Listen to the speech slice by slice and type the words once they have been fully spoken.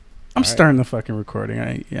I'm starting the fucking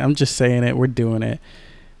recording. I'm just saying it. We're doing it.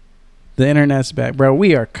 The internet's back, bro.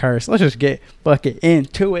 We are cursed. Let's just get fucking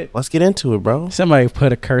into it. Let's get into it, bro. Somebody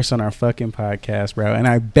put a curse on our fucking podcast, bro. And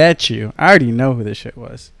I bet you, I already know who this shit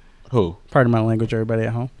was. Who? Pardon my language, everybody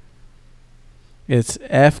at home. It's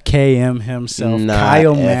FKM himself, Not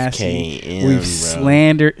Kyle FKM, Massey. We've bro.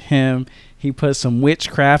 slandered him. He put some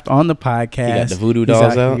witchcraft on the podcast. He got the voodoo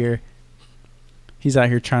dolls out. He's out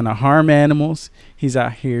here trying to harm animals. He's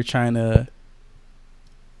out here trying to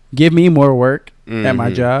give me more work at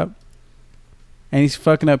my job. And he's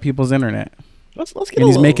fucking up people's internet. Let's get. And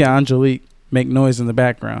he's making Angelique make noise in the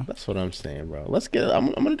background. That's what I'm saying, bro. Let's get.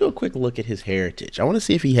 I'm gonna do a quick look at his heritage. I want to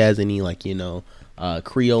see if he has any, like,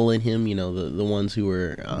 Creole in him. The ones who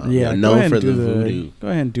were known for the voodoo. Go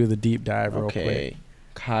ahead and do the deep dive real quick. Okay,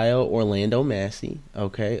 Kyle Orlando Massey.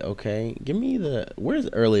 Okay. Give me where's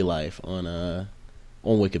early life on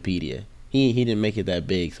Wikipedia. He didn't make it that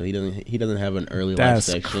big, so he doesn't have an early life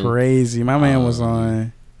section. That's crazy. My man was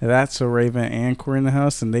on That's So Raven and Corey in the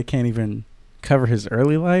House, and they can't even cover his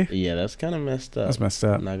early life. Yeah, that's kind of messed up. That's messed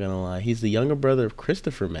up. I'm not gonna lie. He's the younger brother of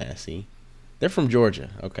Christopher Massey. They're from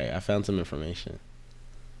Georgia. Okay, I found some information.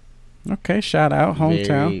 Okay, shout out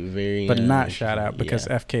hometown, very, but not shout out because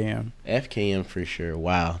FKM. FKM for sure.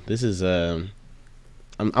 Wow, this is I'm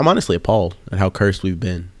honestly appalled at how cursed we've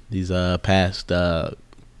been these past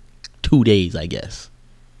 2 days, I guess.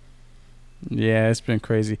 Yeah, it's been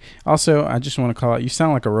crazy. Also, I just want to call out, you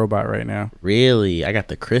sound like a robot right now. Really? I got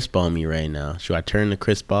the crisp on me right now. Should I turn the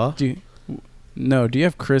crisp off? Do you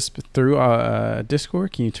have crisp through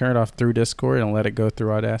Discord? Can you turn it off through Discord and let it go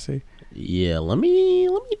through Audacity? Yeah, let me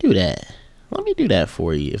do that. Let me do that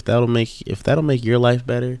for you. If that'll make your life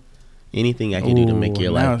better, anything I can do to make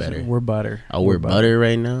your life better. We're butter. Oh, we're butter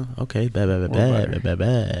right now? Okay,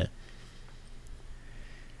 bad.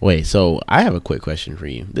 Wait, so I have a quick question for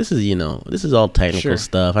you. This is all technical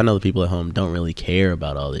stuff. I know the people at home don't really care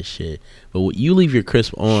about all this shit. But you leave your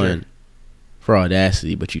crisp on for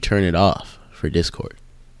Audacity, but you turn it off for Discord.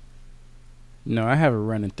 No, I have it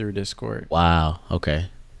running through Discord. Wow, okay.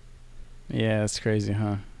 Yeah, that's crazy,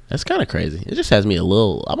 huh? That's kind of crazy. It just has me I'm a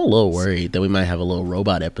little worried that we might have a little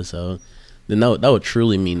robot episode. Then that would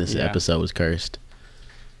truly mean this episode was cursed.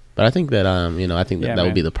 But I think that that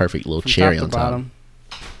would be the perfect little cherry on top.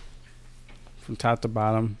 From top to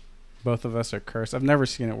bottom, both of us are cursed. I've never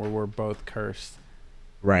seen it where we're both cursed.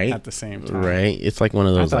 Right. At the same time. Right. It's like one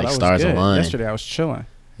of those like stars align. Yesterday I was chilling.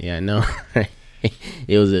 Yeah, I know. We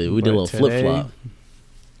did a little flip flop.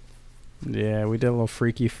 Yeah, we did a little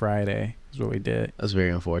Freaky Friday. Is what we did. That's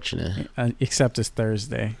very unfortunate. Except it's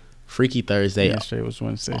Thursday. Freaky Thursday. Yesterday was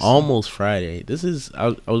Wednesday. Almost Friday. I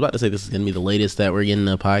was about to say this is gonna be the latest that we're getting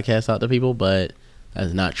the podcast out to people, but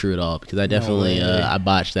that's not true at all, because I definitely I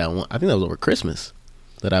botched that one. I think that was over Christmas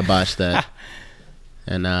that I botched that,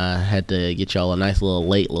 and I had to get y'all a nice little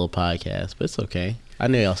late podcast, but it's okay. I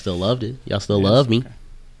know y'all still loved it. Y'all still love me. Okay.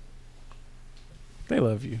 They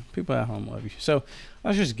love you. People at home love you. So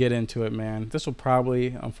let's just get into it, man. This will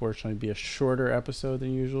probably, unfortunately, be a shorter episode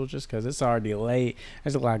than usual, just because it's already late.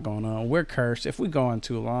 There's a lot going on. We're cursed. If we go on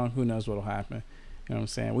too long, who knows what'll happen? You know what I'm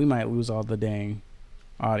saying? We might lose all the dang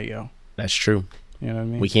audio. That's true. You know what I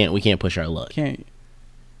mean? We can't push our luck.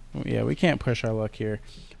 We can't push our luck here.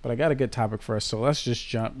 But I got a good topic for us, so let's just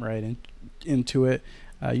jump right into it.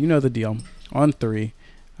 You know the deal. On 3,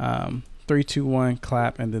 3, 2, 1,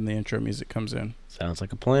 clap, and then the intro music comes in. Sounds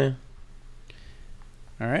like a plan.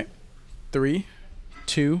 All right. 3,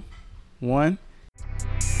 2, 1.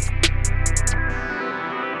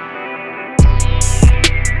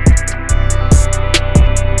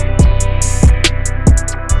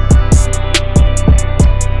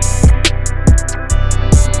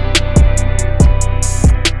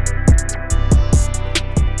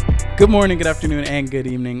 Good morning, good afternoon, and good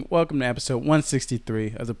evening. Welcome to episode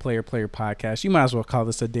 163 of the Player Podcast. You might as well call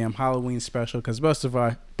this a damn Halloween special because both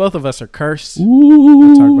of us are cursed.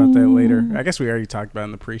 We'll talk about that later. I guess we already talked about it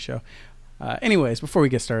in the pre-show. Anyways, before we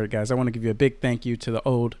get started, guys, I want to give you a big thank you to the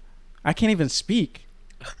old... I can't even speak.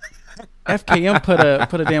 FKM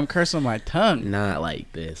put a damn curse on my tongue. Not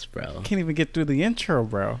like this, bro. I can't even get through the intro,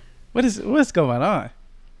 bro. What's going on?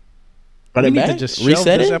 We need to just shelve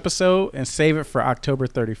this episode and save it for October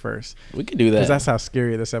 31st. We could do that. Because that's how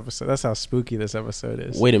scary this episode, that's how spooky this episode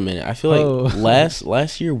is. Wait a minute. I feel like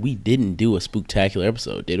last year we didn't do a spooktacular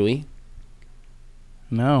episode, did we?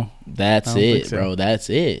 No. That's it, bro. That's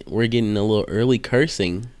it. We're getting a little early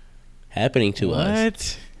cursing happening to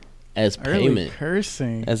us. As early payment.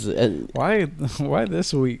 Cursing? Why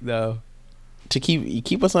this week, though? To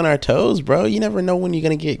keep us on our toes, bro. You never know when you're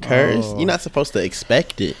going to get cursed. You're not supposed to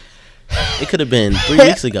expect it. It could have been 3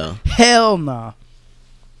 weeks ago. Hell no.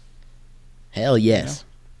 Hell yes.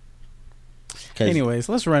 Anyways,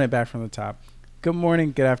 let's run it back from the top. Good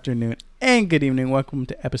morning, good afternoon, and good evening. Welcome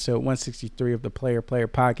to episode 163 of the Player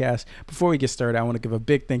Podcast. Before we get started, I want to give a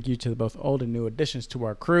big thank you to both old and new additions to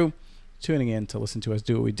our crew, tuning in to listen to us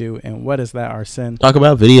do what we do. And what is that, Arsene? Talk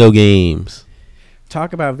about video games.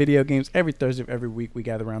 Talk about video games. Every Thursday of every week, we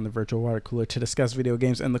gather around the virtual water cooler to discuss video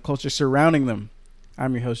games and the culture surrounding them.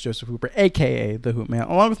 I'm your host, Joseph Hooper, a.k.a. The Hoop Man,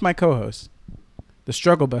 along with my co-host, the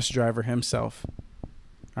struggle bus driver himself,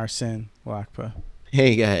 Arsene Lakpa.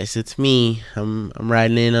 Hey guys, it's me. I'm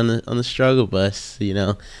riding in on the struggle bus. You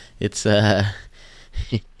know, it's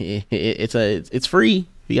it's free.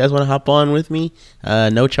 If you guys want to hop on with me,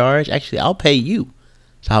 no charge. Actually, I'll pay you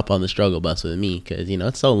to hop on the struggle bus with me because you know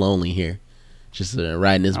it's so lonely here, just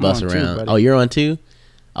riding this bus around. Too, you're on too?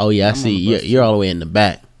 Oh yeah, I see. You're all the way in the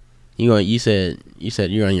back. You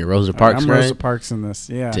said you're on your Rosa Parks, I'm right? Rosa Parks in this,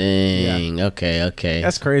 yeah. Dang. Yeah. Okay.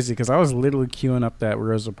 That's crazy because I was literally queuing up that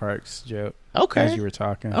Rosa Parks joke. Okay. As you were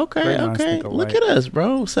talking. Okay. Look at us,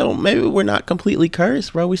 bro. So maybe we're not completely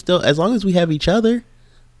cursed, bro. We still, as long as we have each other,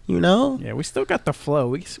 you know. Yeah, we still got the flow.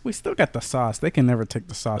 We still got the sauce. They can never take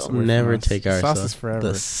the sauce away. Never take our sauce. Sauce is forever.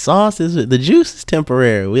 The sauce is the juice is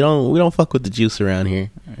temporary. We don't fuck with the juice around here.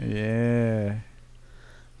 Yeah.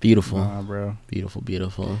 Beautiful. Nah, bro.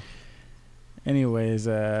 Beautiful. Anyways,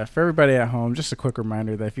 for everybody at home, just a quick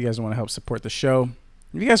reminder that if you guys want to help support the show,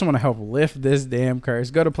 if you guys want to help lift this damn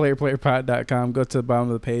curse, go to playerpod.com, go to the bottom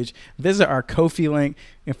of the page, visit our Ko-fi link,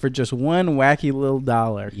 and for just one wacky little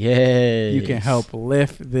 $1, you can help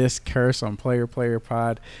lift this curse on Player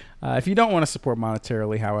Pod. If you don't want to support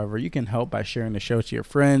monetarily, however, you can help by sharing the show to your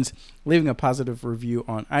friends, leaving a positive review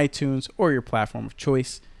on iTunes or your platform of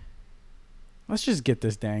choice. Let's just get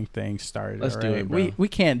this dang thing started. Let's do it, bro. We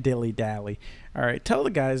can't dilly-dally. All right, tell the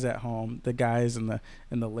guys at home, the guys and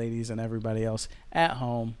the ladies and everybody else at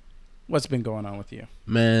home, what's been going on with you?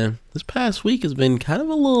 Man, this past week has been kind of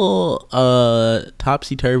a little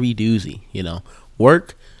topsy-turvy doozy, you know.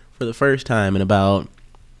 Work for the first time in about,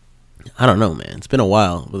 I don't know, man. It's been a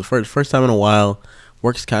while. But the first time in a while,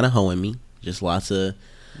 work's kind of hoeing me. Just lots of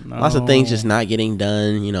things just not getting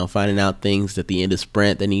done, you know, finding out things at the end of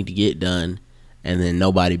sprint that need to get done. And then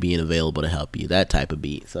nobody being available to help you, that type of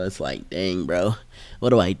beat. So it's like, dang, bro, what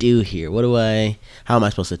do I do here? How am I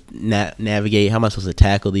supposed to navigate? How am I supposed to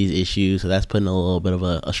tackle these issues? So that's putting a little bit of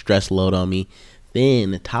a stress load on me.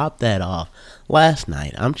 Then to top that off, last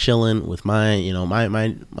night I'm chilling with my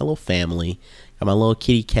little family. Got my little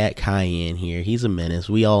kitty cat Cayenne here. He's a menace.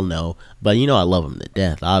 We all know. But you know I love him to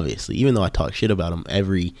death, obviously. Even though I talk shit about him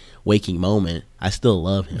every waking moment, I still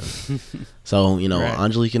love him. So, you know, right.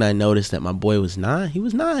 Angelique and I noticed that my boy was not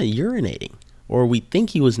urinating. Or we think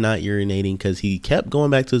he was not urinating because he kept going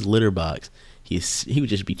back to his litter box. He would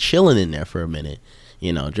just be chilling in there for a minute.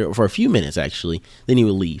 You know, for a few minutes, actually. Then he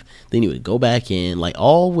would leave. Then he would go back in, like,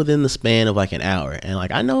 all within the span of, like, an hour. And, like,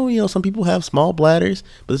 I know, you know, some people have small bladders,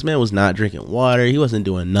 but this man was not drinking water. He wasn't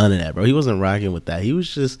doing none of that, bro. He wasn't rocking with that. He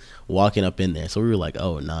was just walking up in there. So we were like,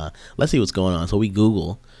 oh, nah. Let's see what's going on. So we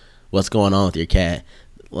Google what's going on with your cat.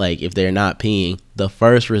 Like, if they're not peeing, the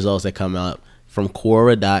first results that come out from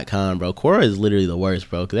Quora.com, bro. Quora is literally the worst,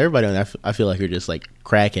 bro. Because everybody on that, I feel like you're just like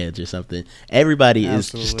crackheads or something. Everybody is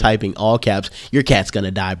just typing all caps. Your cat's gonna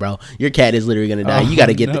die, bro. Your cat is literally gonna die. You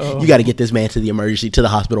gotta get this man to the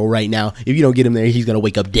hospital right now. If you don't get him there, he's gonna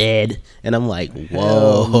wake up dead. And I'm like,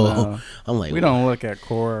 whoa. No. I'm like, we don't look at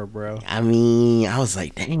Quora, bro. I mean, I was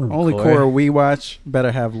like, dang. Only Quora we watch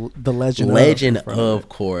better have the legend of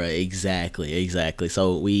Quora. Exactly.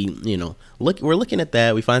 So we, you know, we're looking at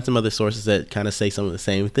that. We find some other sources that kind of say some of the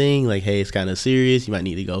same thing, like, hey, it's kind of serious. You might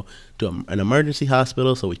need to go to an emergency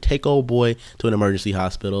hospital. So we take old boy to an emergency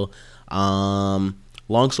hospital. Long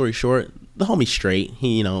story short, the homie's straight.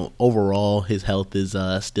 He, you know, overall his health is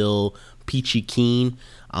still peachy keen.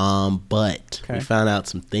 But we found out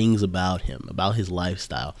some things about him, about his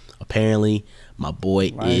lifestyle. Apparently, my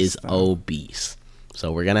boy is obese.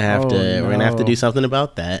 So we're gonna have to do something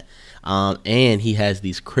about that. And he has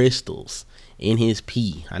these crystals in his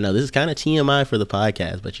pee. I know this is kind of TMI for the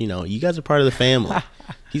podcast, but you know, you guys are part of the family.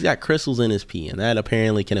 He's got crystals in his pee, and that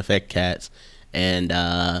apparently can affect cats. And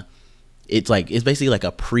it's basically like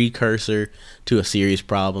a precursor to a serious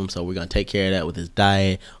problem. So we're gonna take care of that with his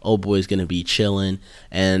diet. Old boy's gonna be chilling.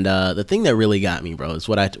 And the thing that really got me, bro, is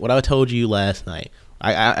what I told you last night.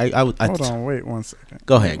 Hold on, wait 1 second.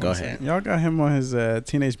 Go ahead. Y'all got him on his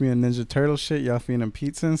Teenage Mutant Ninja Turtle shit? Y'all feeding him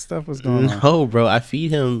pizza and stuff? What's going on? No, bro. I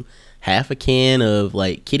feed him half a can of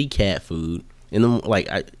like kitty cat food, and then like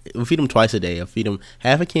I feed him twice a day. I feed him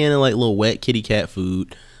half a can of like little wet kitty cat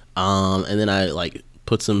food, And then I like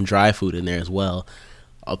put some dry food in there as well.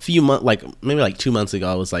 A few months, like maybe like 2 months ago,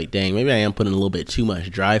 I was like, dang, maybe I am putting a little bit too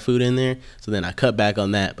much dry food in there. So then I cut back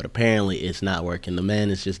on that, but apparently it's not working. The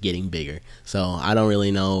man is just getting bigger. So I don't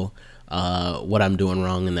really know what I'm doing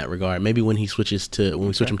wrong in that regard. Maybe when we switch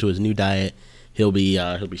him to his new diet, he'll be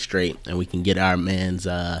straight, and we can get our man's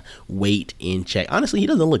weight in check. Honestly, he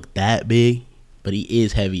doesn't look that big, but he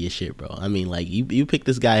is heavy as shit, bro. I mean, like you pick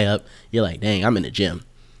this guy up, you're like, dang, I'm in the gym.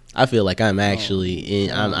 I feel like I'm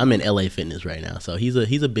actually I'm in LA Fitness right now. So he's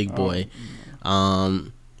a big boy.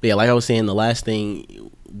 But yeah, like I was saying, the last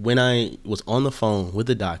thing, when I was on the phone with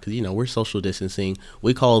the doc, because we're social distancing,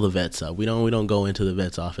 we call the vets up. We don't go into the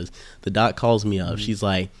vet's office. The doc calls me up. She's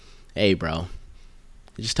like, "Hey, bro,"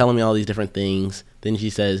 just telling me all these different things. Then she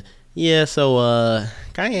says, "Yeah, so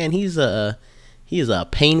Cayenne, he is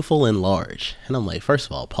painful and large." And I'm like, first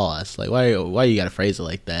of all, pause. Like, why you gotta phrase it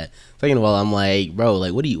like that? Second of all, I'm like, bro,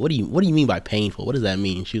 like, what do you mean by painful? What does that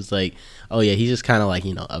mean? She was like, oh yeah, he's just kind of like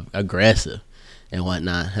aggressive and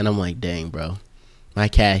whatnot. And I'm like, dang, bro, my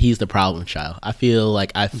cat, he's the problem child. I feel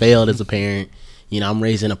like I failed as a parent. I'm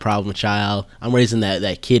raising a problem child. I'm raising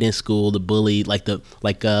that kid in school, the bully, what's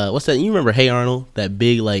that? You remember Hey Arnold? That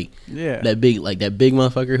big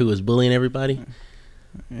motherfucker who was bullying everybody.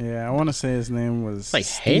 Yeah, I want to say his name was like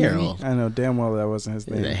Stevie. Harold. I know damn well that wasn't his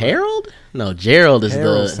name. Is it Harold? No, Gerald is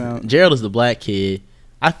Gerald is the black kid.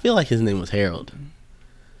 I feel like his name was Harold.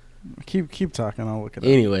 Keep talking. I'll look it up.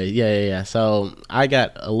 Anyway, yeah. So I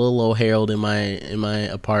got a little old Harold in my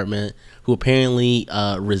apartment who apparently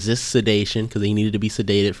resists sedation because he needed to be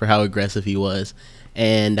sedated for how aggressive he was.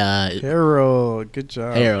 And Harold, good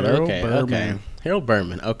job. Harold okay. Harold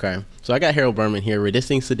Berman, okay. So I got Harold Berman here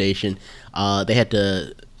resisting sedation. They had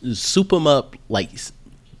to soup him up like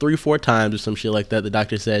 3-4 times or some shit like that. The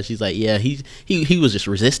doctor said, she's like, yeah, he was just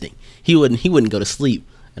resisting. He wouldn't go to sleep.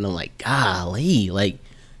 And I'm like, golly, like,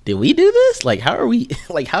 did we do this? Like, how are we?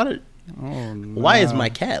 Like, how did? Oh, no. Why is my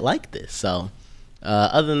cat like this? So,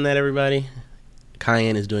 other than that, everybody,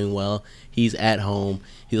 Cayenne is doing well. He's at home.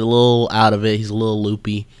 He's a little out of it. He's a little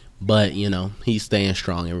loopy, but he's staying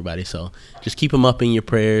strong. Everybody, so just keep him up in your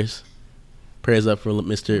prayers. Prayers up for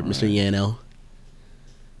Mr. Yano.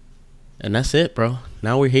 And that's it, bro.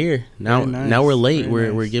 Now we're here. Now we're late.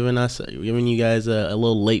 We're giving you guys a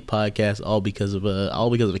little late podcast all because of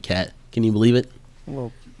a cat. Can you believe it? A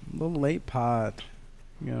little late pod.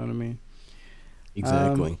 You know what I mean?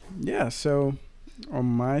 Exactly. Yeah. So on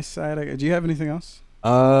my side, do you have anything else?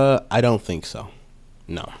 I don't think so.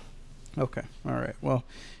 No. Okay. All right. Well,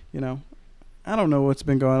 I don't know what's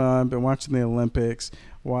been going on. Been watching the Olympics.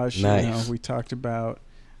 Nice. We talked about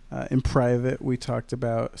in private. We talked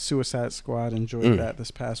about Suicide Squad. Enjoyed that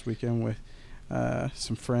this past weekend with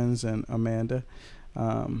some friends and Amanda.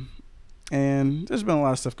 And there's been a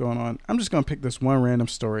lot of stuff going on. I'm just gonna pick this one random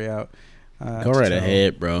story out. Go right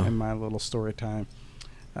ahead, bro. In my little story time,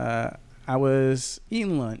 I was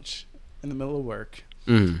eating lunch in the middle of work.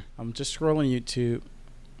 I'm just scrolling YouTube,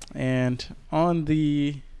 and on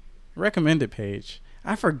the recommended page,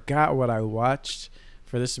 I forgot what I watched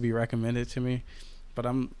for this to be recommended to me, but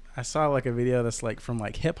I saw like a video that's like from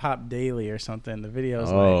like Hip Hop Daily or something. The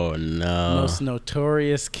video's most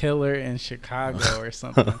notorious killer in Chicago or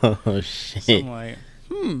something. Oh shit! So I'm like,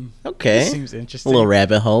 okay, this seems interesting. A little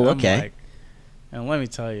rabbit hole. Okay, and let me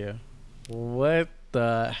tell you, what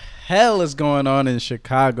the hell is going on in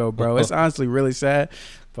Chicago, bro? It's honestly really sad,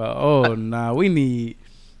 but we need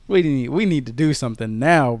to do something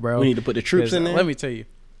now, bro. We need to put the troops in there. Let me tell you,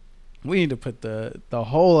 we need to put the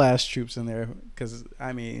whole ass troops in there, because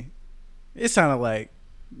I mean, it sounded like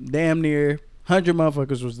damn near 100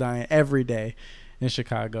 motherfuckers was dying every day in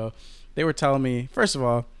Chicago. They were telling me, first of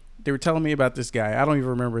all, about this guy. I don't even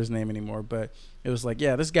remember his name anymore, but it was like,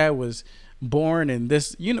 yeah, this guy was born in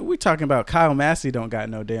this. We talking about Kyle Massey don't got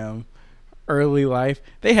no damn early life.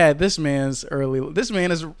 They had this man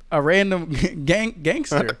is a random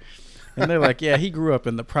gangster. And they're like, yeah, he grew up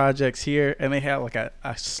in the projects here, and they had like a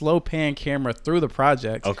slow pan camera through the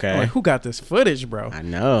projects. Okay. I'm like, who got this footage, bro? I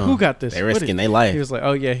know. Who got this footage? They're risking their life. He was like,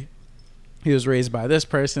 oh yeah, he was raised by this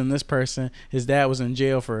person. His dad was in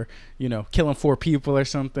jail for, killing 4 people or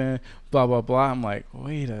something, blah, blah, blah. I'm like,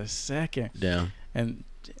 wait a second. Yeah. And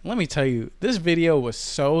let me tell you, this video was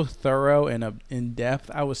so thorough and in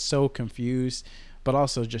depth. I was so confused, but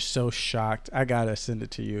also just so shocked. I gotta send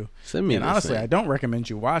it to you. Send me. And honestly, I don't recommend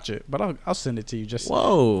you watch it, but I'll send it to you just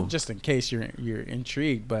in case you're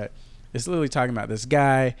intrigued. But it's literally talking about this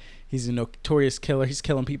guy. He's a notorious killer. He's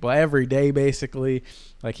killing people every day, basically.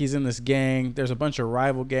 Like, he's in this gang. There's a bunch of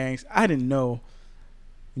rival gangs. I didn't know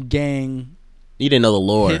gang You didn't know the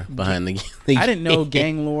lore behind the game. I didn't know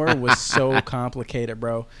gang lore was so complicated,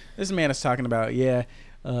 bro. This man is talking about,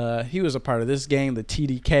 he was a part of this gang, the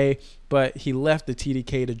TDK, but he left the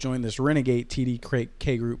TDK to join this renegade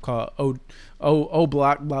TDK group called O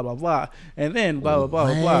Block, blah, blah, blah. And then blah, blah,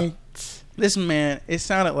 blah, blah. This man, it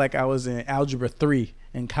sounded like I was in Algebra 3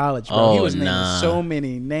 in college, bro. He was naming so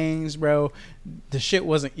many names, bro. The shit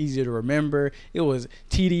wasn't easy to remember. It was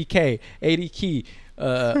TDK, AD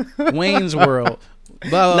Wayne's World,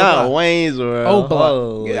 blah, blah, blah. Wayne's World. Oh,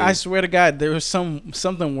 Block. I swear to God, there was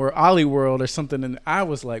something where Ollie World or something, and I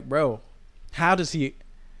was like, bro, how does he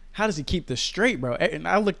keep this straight, bro? And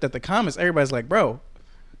I looked at the comments. Everybody's like, bro,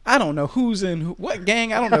 I don't know who's in what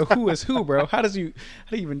gang. I don't know who is who, bro. How do you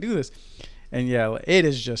even do this? And yeah, it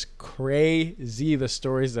is just crazy, the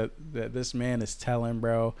stories that this man is telling,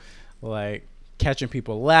 bro. Like catching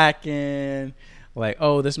people lacking. Like,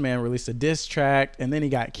 oh, this man released a diss track, and then he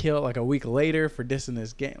got killed like a week later for dissing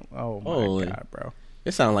this game. Oh my God, bro!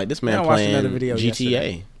 It sounded like this man playing another video GTA.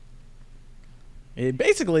 Yesterday. It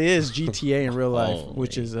basically is GTA in real life,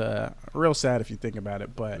 which is real sad if you think about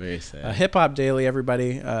it. But very sad. Hip Hop Daily,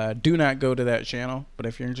 everybody, do not go to that channel. But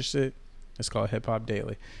if you're interested, it's called Hip Hop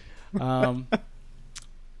Daily.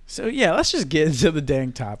 So yeah, let's just get into the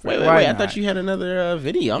dang topic. Wait! I thought you had another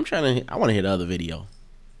video. I want to hear the other video.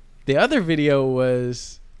 The other video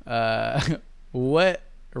was what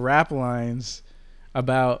rap lines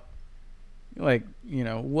about, like, you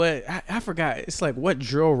know, what I forgot. It's like what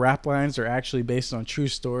drill rap lines are actually based on true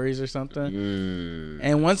stories or something.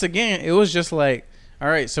 And once again, it was just like, all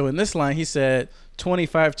right, so in this line he said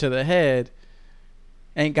 25 to the head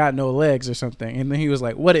ain't got no legs or something. And then he was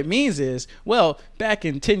like, what it means is, well, back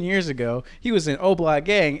in 10 years ago, he was in O-Block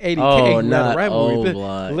gang, 80K, not rivalry.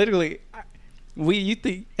 O-Block. Literally, you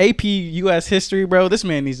think AP U.S. history, bro? This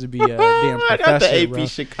man needs to be a damn professor, I got the AP bro.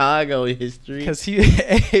 Chicago history. Because he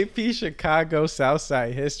AP Chicago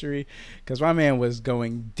Southside history. Because my man was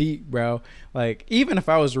going deep, bro. Like, even if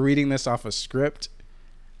I was reading this off a script,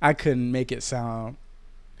 I couldn't make it sound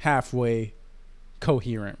halfway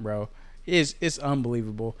coherent, bro. It's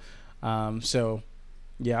unbelievable. So,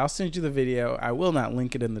 yeah, I'll send you the video. I will not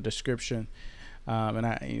link it in the description.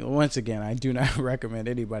 And once again, I do not recommend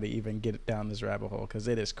anybody even get down this rabbit hole because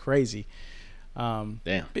it is crazy. Damn.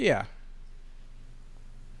 But yeah,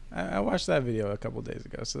 I watched that video a couple days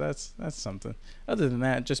ago, so that's something. Other than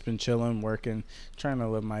that, just been chilling, working, trying to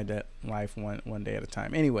live my life one day at a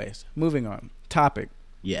time. Anyways, moving on. Topic.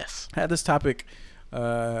 Yes. I had this topic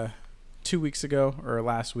 2 weeks ago or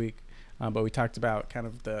last week, but we talked about kind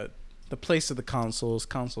of the place of the consoles,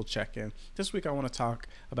 console check-in. This week I want to talk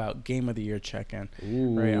about Game of the Year check-in.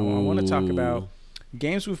 Right? I want to talk about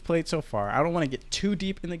games we've played so far. I don't want to get too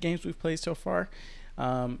deep in the games we've played so far,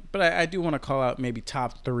 but I do want to call out maybe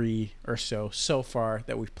top 3 or so far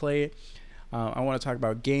that we've played. I want to talk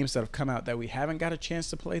about games that have come out that we haven't got a chance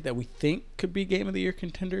to play that we think could be Game of the Year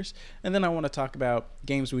contenders. And then I want to talk about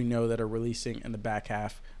games we know that are releasing in the back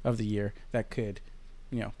half of the year that could,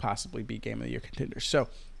 possibly be Game of the Year contenders. So,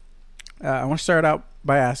 I want to start out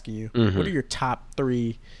by asking you, what are your top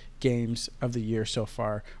 3 games of the year so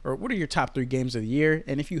far? Or what are your top 3 games of the year?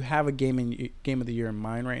 And if you have a game of the year in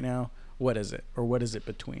mind right now, what is it? Or what is it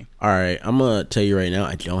between? All right, I'm going to tell you right now,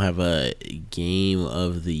 I don't have a game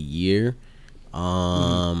of the year.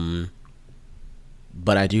 But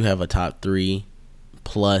I do have a top 3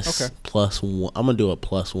 plus one. I'm gonna do a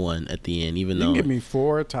 +1 at the end, even though you can give me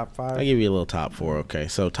 4, top 5. I give you a little top 4. Okay,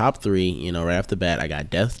 so top 3, right off the bat, I got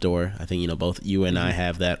Death's Door. I think both you and I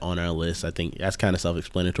have that on our list. I think that's kind of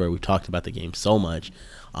self-explanatory. We've talked about the game so much.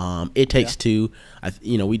 It Takes Two.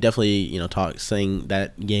 We definitely sing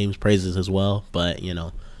that game's praises as well. But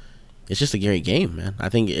it's just a great game, man. I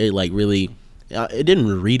think it really it didn't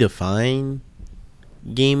redefine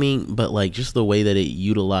gaming, but just the way that it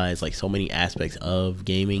utilized so many aspects of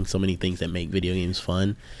gaming, so many things that make video games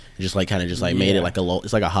fun, just made it it's like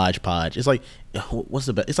a hodgepodge. It's like, what's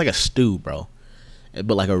the best? It's like a stew, bro,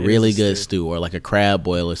 but a really good stew, or like a crab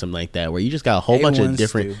boil or something like that, where you just got a whole bunch of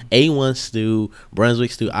different A1 stew, Brunswick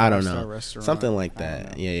stew, I don't know, something like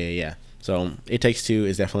that. Yeah. So It Takes Two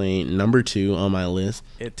is definitely number 2 on my list.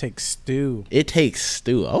 It Takes Stew.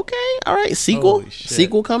 Okay, all right.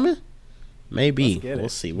 Sequel coming. Maybe. We'll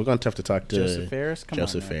see. We're going to have to talk to Joseph Fares.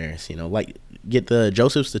 Joseph Fares. Get the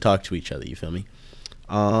Josephs to talk to each other. You feel me?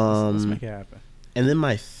 Let's make it happen. And then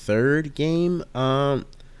my third game, honestly,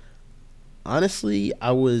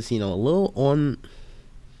 I was, a little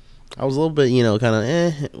bit, kind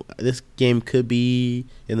of, this game could be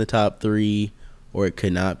in the top 3 or it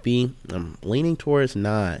could not be. I'm leaning towards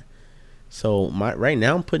not. So right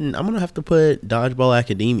now I'm going to have to put Dodgeball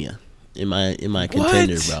Academia in my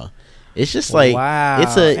contender, bro. It's just like wow,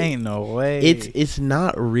 ain't no way. It's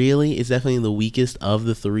not really. It's definitely the weakest of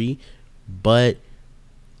the three, but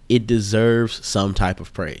it deserves some type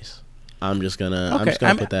of praise. I'm just gonna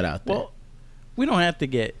put that out there. Well, we don't have to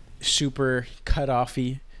get super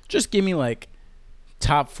cut-offy. Just give me like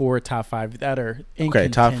top 4, top 5 that are in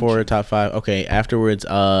contention. Top 4, top 5. Okay, afterwards,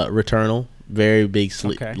 Returnal, very big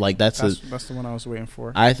sleep. Okay. Like that's the one I was waiting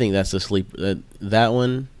for. I think that's the sleep. That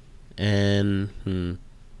one, and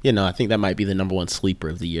I think that might be the number one sleeper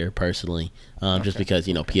of the year personally. Just because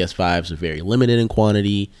PS5s are very limited in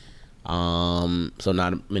quantity. So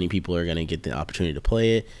not many people are gonna get the opportunity to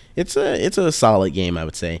play it. It's a solid game, I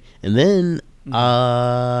would say. And then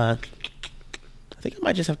I think I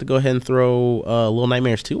might just have to go ahead and throw Little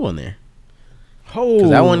Nightmares 2 on there.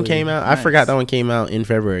 Because that one came out. Nice. I forgot that one came out in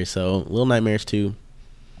February. So Little Nightmares 2.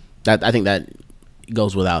 I think that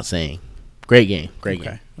goes without saying. Great game. Great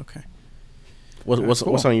game. Okay. What's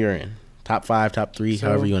on your end? Top 5, top 3,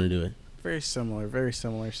 however you want to do it. Very similar.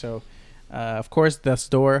 So, of course, Death's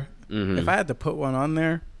Door. Mm-hmm. If I had to put one on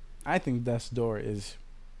there, I think Death's Door is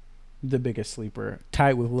the biggest sleeper,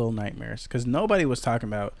 tied with Little Nightmares. Because nobody was talking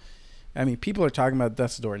about... I mean, people are talking about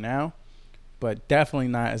Death's Door now, but definitely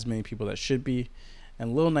not as many people that should be.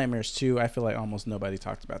 And Little Nightmares 2, I feel like almost nobody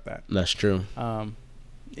talked about that. That's true.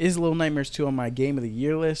 Is Little Nightmares 2 on my Game of the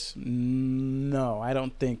Year list? No, I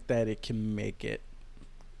don't think that it can make it.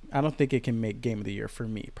 I don't think it can make Game of the Year for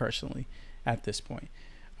me personally at this point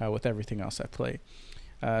with everything else I play.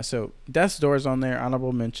 So Death's Door is on there.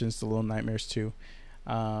 Honorable mentions to Little Nightmares 2.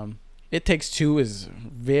 It Takes Two is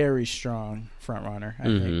very strong front runner. I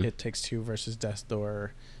think It Takes Two versus Death's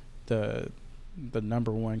Door, the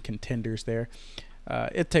number one contenders there.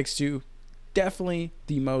 It Takes Two, definitely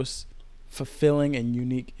the most fulfilling and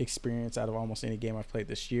unique experience out of almost any game I've played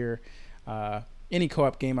this year. Any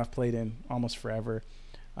co-op game I've played in almost forever.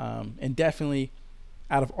 And definitely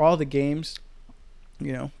out of all the games,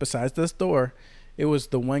 besides Death's Door, it was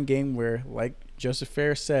the one game where, like Joseph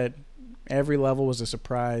Fares said, every level was a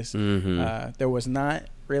surprise. There was not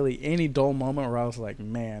really any dull moment where I was like,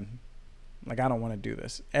 man, like I don't want to do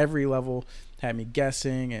this. Every level had me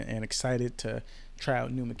guessing and excited to try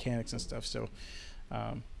out new mechanics and stuff. So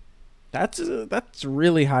that's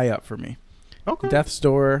really high up for me. Okay. Death's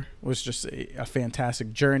Door was just a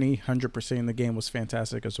fantastic journey. 100% in the game was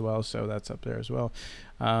fantastic as well. So that's up there as well.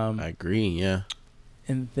 I agree. Yeah.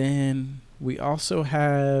 And then we also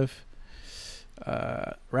have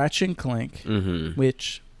Ratchet and Clank,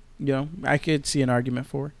 which I could see an argument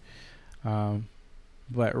for,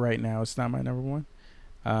 but right now it's not my number one,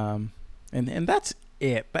 and that's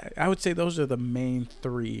it. But I would say those are the main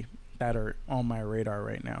 3 that are on my radar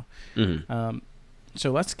right now.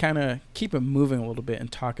 So let's kind of keep it moving a little bit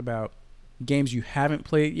and talk about games you haven't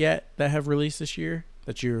played yet that have released this year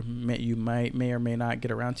that you may or may not get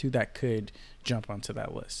around to that could jump onto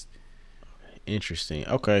that list. Interesting.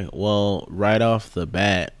 Okay. Well, right off the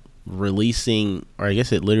bat, releasing, or I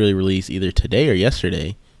guess it literally released either today or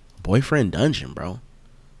yesterday, Boyfriend Dungeon, bro.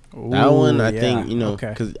 Ooh, that one, I think,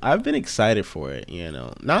 because I've been excited for it,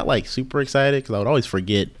 not like super excited because I would always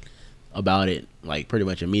forget about it like pretty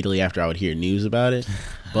much immediately after I would hear news about it.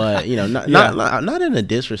 But, not in a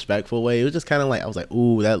disrespectful way. It was just kind of like, I was like,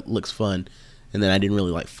 ooh, that looks fun. And then I didn't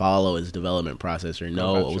really like follow its development process or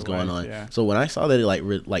know what was going on. Yeah. So when I saw that it like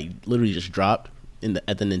literally just dropped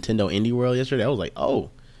at the Nintendo Indie World yesterday, I was like, oh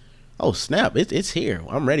snap! It's here.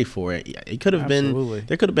 I'm ready for it. It could have been,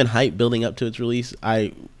 there could have been hype building up to its release.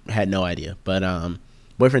 I had no idea, but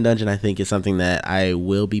Boyfriend Dungeon I think is something that I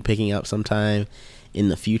will be picking up sometime in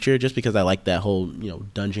the future, just because I like that whole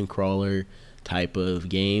dungeon crawler type of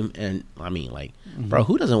game. And I mean, like, bro,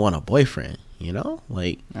 who doesn't want a boyfriend?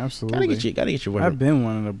 Like, absolutely, gotta get your boyfriend. I've been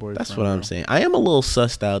wanting a boyfriend. That's what I'm saying. I am a little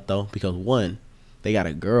sussed out though, because 1, they got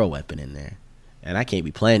a girl weapon in there, and I can't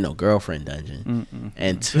be playing no girlfriend dungeon.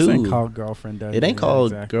 And 2, this ain't called girlfriend dungeon. It ain't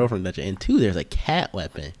called girlfriend dungeon. And 2, there's a cat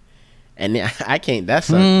weapon, and I can't. That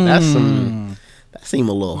seemed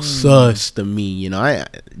a little sus to me.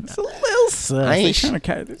 It's a little sus.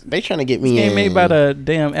 They trying to get me. This game made by the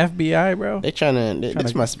damn FBI, bro.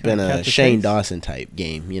 This must have been a Shane Dawson type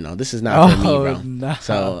game. This is not for me, bro. No.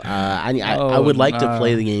 So I would like to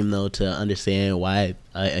play the game though to understand why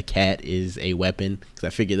a cat is a weapon, because I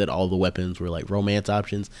figured that all the weapons were like romance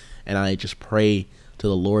options, and I just pray to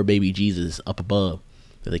the Lord baby Jesus up above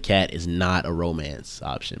that the cat is not a romance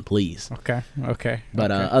option, please. Okay.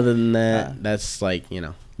 But other than that, that's like,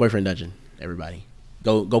 Boyfriend Dungeon. Everybody,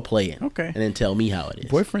 go play it. Okay. And then tell me how it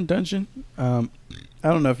is. Boyfriend Dungeon. I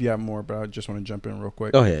don't know if you have more, but I just want to jump in real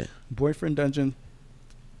quick. Go ahead. Boyfriend Dungeon.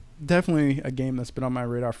 definitely a game that's been on my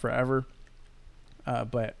radar forever.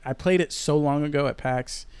 But I played it so long ago at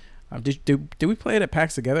PAX. Did we play it at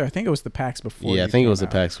PAX together? I think it was the PAX before. Yeah, I think it was the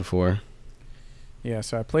PAX before. Yeah,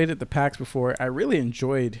 so I played it the PAX before. I really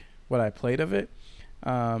enjoyed what I played of it.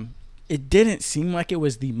 It didn't seem like it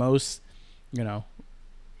was the most,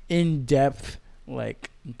 in-depth, like,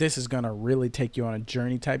 this is going to really take you on a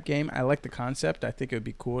journey type game. I like the concept. I think it would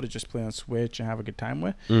be cool to just play on Switch and have a good time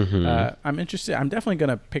with. Mm-hmm. I'm interested. I'm definitely going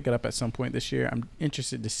to pick it up at some point this year. I'm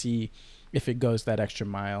interested to see if it goes that extra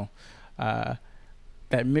mile.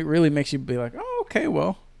 That really makes you be like, oh, okay,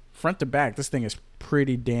 well, front to back, this thing is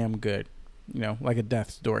pretty damn good. Like a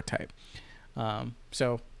Death's Door type.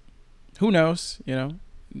 So who knows,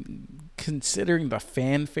 considering the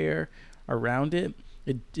fanfare around it,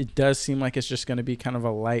 it does seem like it's just going to be kind of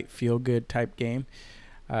a light, feel-good type game,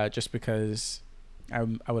 just because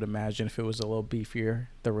I would imagine if it was a little beefier,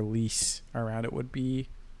 the release around it would be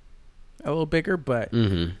a little bigger, but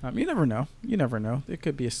you never know. It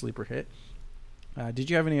could be a sleeper hit. Did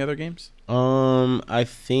you have any other games? I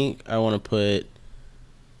think I want to put,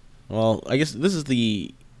 well, I guess this is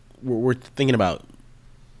we're thinking about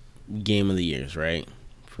game of the years, right?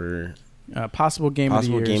 For possible game of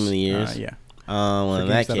the years. Yeah. Well, in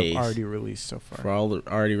that case, already released so far.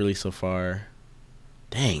 Already released so far.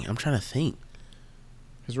 Dang, I'm trying to think.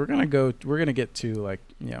 Because we're gonna get to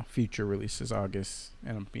future releases, August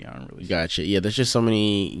and beyond releases. Gotcha. Yeah, there's just so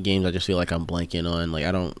many games I just feel like I'm blanking on. Like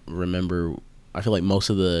I don't remember. I feel like most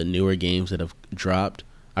of the newer games that have dropped,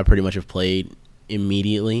 I pretty much have played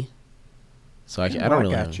immediately. So I don't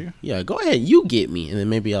really. Got you. Yeah, go ahead. You get me, and then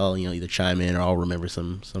maybe I'll either chime in or I'll remember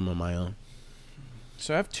some on my own.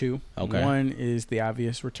 So I have two. Okay. One is the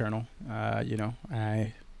obvious Returnal.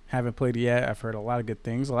 I haven't played it yet. I've heard a lot of good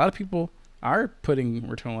things. A lot of people are putting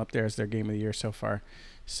Returnal up there as their game of the year so far.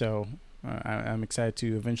 So I'm excited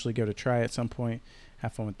to eventually go to try at some point.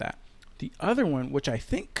 Have fun with that. The other one, which I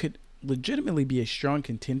think could legitimately be a strong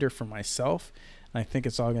contender for myself, and I think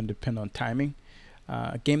it's all going to depend on timing.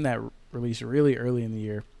 A game that released really early in the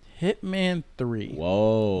year, Hitman 3.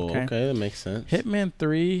 Whoa, okay, that makes sense. Hitman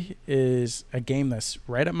 3 is a game that's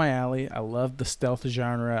right up my alley. I love the stealth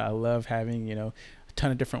genre. I love having, a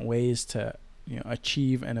ton of different ways to,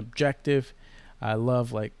 achieve an objective. I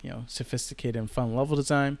love, sophisticated and fun level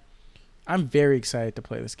design. I'm very excited to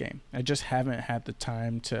play this game. I just haven't had the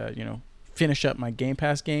time to, finish up my Game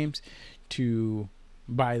Pass games to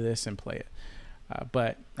buy this and play it.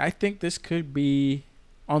 But I think this could be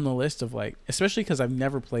on the list of especially because I've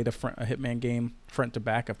never played a Hitman game front to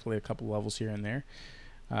back. I've played a couple levels here and there,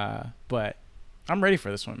 but I'm ready for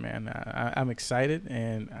this one, man. I'm excited,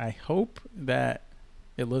 and I hope that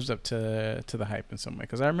it lives up to the hype in some way,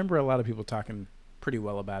 because I remember a lot of people talking pretty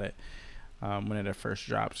well about it when it first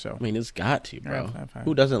dropped. So I mean, it's got to, bro.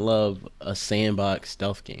 Who doesn't love a sandbox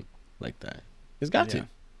stealth game like that? It's got to.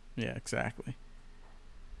 Yeah, exactly.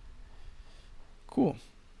 Cool.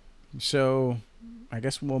 So I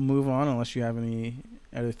guess we'll move on unless you have any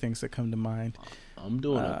other things that come to mind. I'm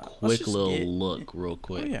doing a quick little look real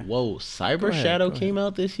quick. Oh, yeah. Whoa, Cyber Shadow came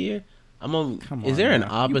out this year? Is there an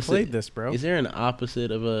opposite? You played this, bro. Is there an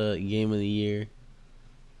opposite of a game of the year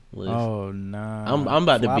list? Oh, nah. I'm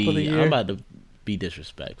about to be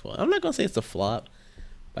disrespectful. I'm not going to say it's a flop.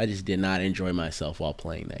 I just did not enjoy myself while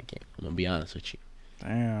playing that game. I'm going to be honest with you.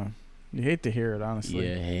 Damn. You hate to hear it, honestly.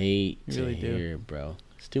 You hate to hear it, bro.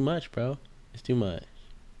 It's too much, bro. It's too much.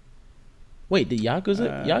 Wait, did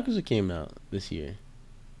Yakuza came out this year?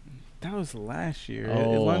 That was last year.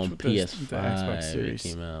 Oh, it launched on with PS5 the Xbox Series. It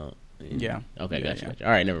came out. Yeah. Okay, gotcha.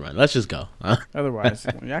 All right, never mind. Let's just go. Otherwise,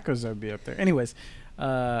 Yakuza would be up there. Anyways,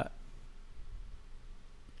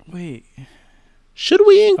 wait. Should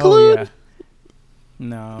we include? Oh,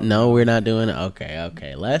 yeah. No, we're not doing it.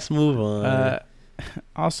 Okay. Let's move on.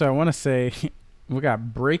 Also, I want to say we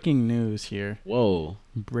got breaking news here. Whoa.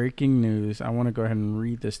 Breaking news. I want to go ahead and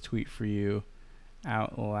read this tweet for you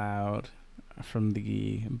out loud from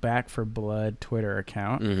the Back for Blood Twitter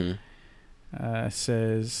account. Mm-hmm.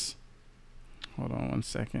 Says, hold on one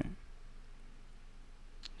second.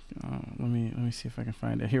 Let me see if I can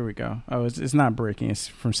find it. Here we go. Oh, it's not breaking. It's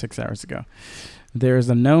from 6 hours ago. There is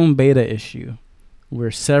a known beta issue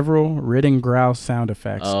where several Ridden Growl sound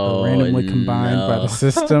effects are randomly combined by the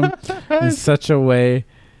system in such a way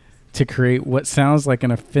to create what sounds like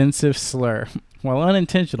an offensive slur. While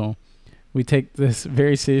unintentional, we take this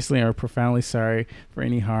very seriously and are profoundly sorry for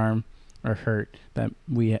any harm or hurt that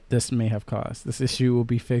this may have caused. This issue will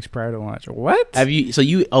be fixed prior to launch. What? So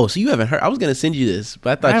you haven't heard? I was gonna send you this,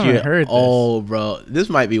 but I thought you heard. Oh, bro, this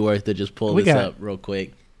might be worth it. Just pull this up real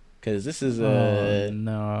quick. because this is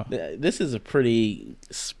no. This is a pretty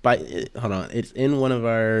hold on, it's in one of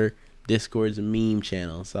our Discord's meme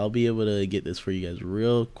channels, so I'll be able to get this for you guys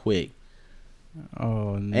real quick.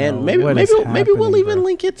 Oh no! And maybe we'll even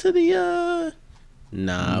link it to the.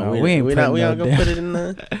 Nah, no, we're not gonna put it in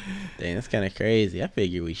the. Dang, that's kind of crazy. I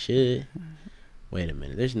figure we should. Wait a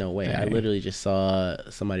minute. There's no way. Dang. I literally just saw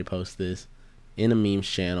somebody post this in a memes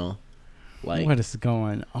channel. Like, what is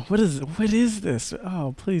going on? What is this?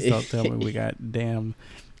 Oh, please don't tell me we got damn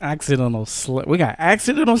accidental slur. We got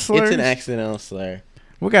accidental slurs. It's an accidental slur.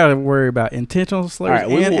 We gotta worry about intentional slurs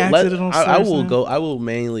and accidental slurs. I will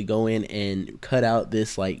mainly go in and cut out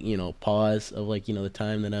this, like, you know, pause of, like, you know, the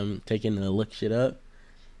time that I'm taking to look shit up.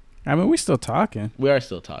 I mean, we're still talking. We are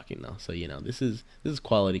still talking though, so you know, this is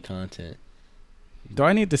quality content. Do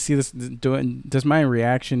I need to see this? Does my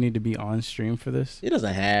reaction need to be on stream for this? It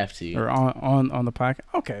doesn't have to. Or on the podcast?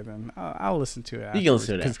 Okay, then I'll listen to it afterwards. You can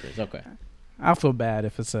listen to it afterwards. Okay. I'll feel bad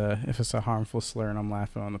if it's a harmful slur and I'm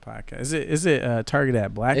laughing on the podcast. Is it targeted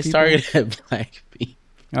at black people? It's targeted at black people.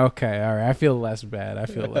 Okay, all right. I feel less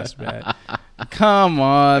bad. Come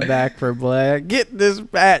on, Back for Blood. Get this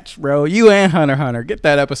batch, bro. You and Hunter x Hunter. Get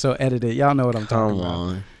that episode edited. Y'all know what I'm talking about. Come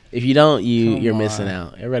on. If you don't, you're missing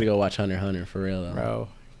out. Everybody go watch Hunter x Hunter for real, though. Bro,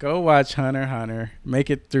 go watch Hunter x Hunter.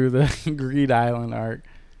 Make it through the Greed Island arc.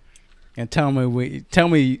 And tell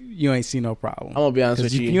me you ain't see no problem. I'm gonna be honest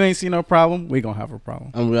with you. If you ain't see no problem, we gonna have a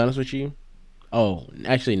problem. I'm gonna be honest with you. Oh,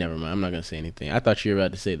 actually, never mind. I'm not gonna say anything. I thought you were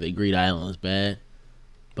about to say that Greed Island was bad,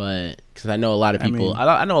 but because I know a lot of people.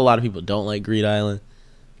 I know a lot of people don't like Greed Island,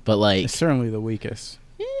 but like it's certainly the weakest.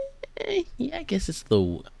 Yeah, I guess it's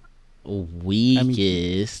the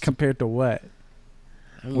weakest. Compared to what?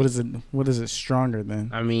 What is it stronger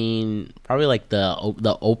than? I mean, probably like the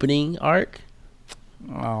opening arc.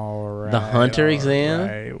 All right. The Hunter exam?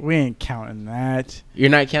 Right. We ain't counting that. You're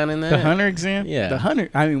not counting that? The Hunter exam? Yeah. The Hunter,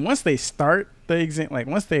 I mean, once they start the exam, like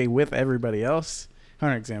once they with everybody else,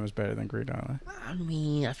 Hunter exam is better than Greed Island. I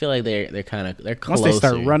mean, I feel like they're closer. Once they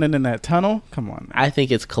start running in that tunnel, come on. I think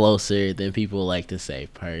it's closer than people like to say,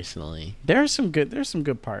 personally. There's some good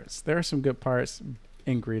parts. There are some good parts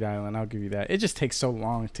in Greed Island. I'll give you that. It just takes so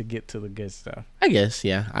long to get to the good stuff. I guess,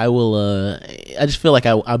 yeah. I will. I just feel like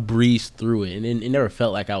I breezed through it, and it never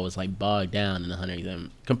felt like I was like bogged down in the Hunter exam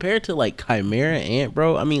compared to like Chimera Ant,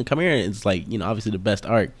 bro. I mean, Chimera is like, you know, obviously the best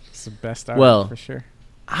arc. It's the best arc, for sure.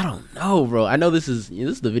 I don't know, bro. I know this is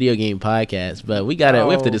the video game podcast, but we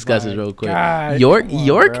have to discuss this real quick. God, York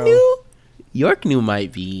New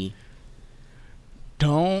might be.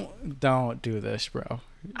 Don't do this, bro.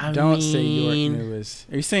 Don't say York New is.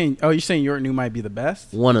 Are you saying? Oh, you're saying York New might be the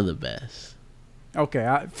best? One of the best.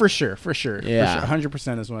 Okay, for sure. Yeah,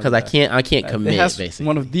 100% is one. Because I can't commit. It has basically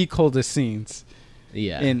one of the coldest scenes.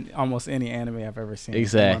 Yeah. In almost any anime I've ever seen.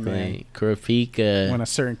 Exactly. Kurapika. When a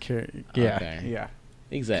certain character. Yeah. Okay. Yeah.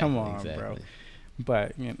 Exactly. Come on, bro.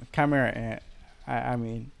 But you know, Chimera Ant. I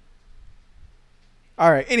mean.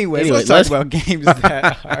 All right. Anyways, let's talk about games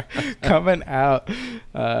that are coming out.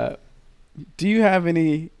 Do you have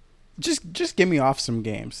any? Just give me off some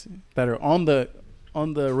games that are on the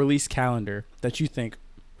release calendar that you think,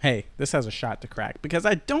 hey, this has a shot to crack. Because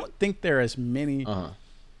I don't think there are as many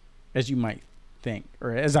as you might think,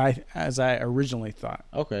 or as I originally thought.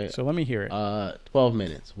 Okay. So let me hear it. 12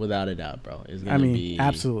 minutes, without a doubt, bro. Is gonna be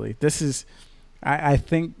absolutely. This is. I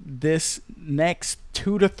think this next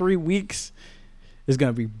 2 to 3 weeks is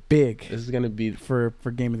going to be big. This is going to be for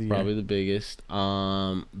Game of the Year. Probably the biggest.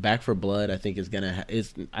 Back for Blood, I think is going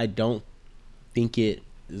to I don't think it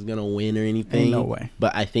is going to win or anything. Ain't no way.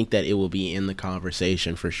 But I think that it will be in the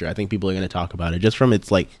conversation for sure. I think people are going to talk about it just from its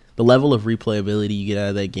like the level of replayability you get out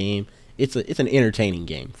of that game. It's an entertaining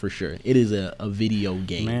game for sure. It is a video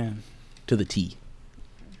game to the T.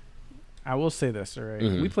 I will say this, all right?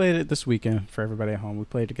 Mm-hmm. We played it this weekend for everybody at home. We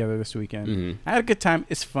played together this weekend. Mm-hmm. I had a good time.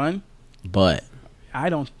 It's fun. But I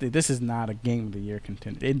don't think this is not a Game of the Year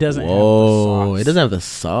contender. It doesn't have the sauce. It doesn't have the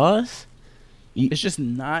sauce? It's just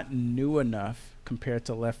not new enough compared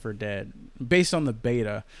to Left 4 Dead. Based on the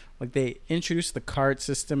beta, like they introduced the card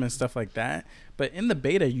system and stuff like that, but in the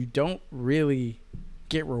beta you don't really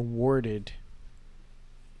get rewarded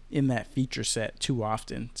in that feature set too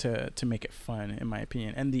often to make it fun, in my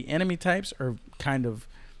opinion. And the enemy types are kind of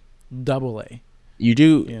AA. You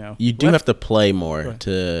do have to play more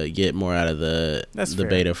to get more out of the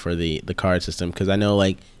beta for the card system, because I know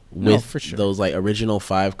like with those like original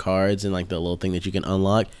 5 cards and like the little thing that you can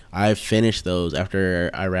unlock, I finished those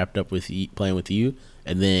after I wrapped up playing with you,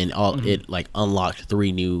 and then it like unlocked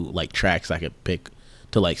 3 new like tracks I could pick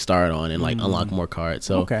to like start on and like unlock more cards.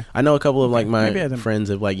 So Okay. I know a couple of like Maybe I my didn't- friends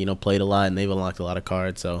have like played a lot and they've unlocked a lot of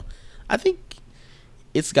cards. So I think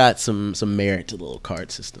it's got some merit to the little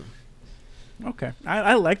card system. Okay.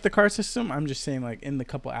 I like the card system. I'm just saying, like, in the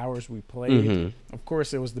couple hours we played, Mm-hmm. of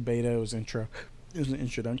course, it was the beta, it was an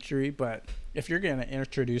introductory, but if you're going to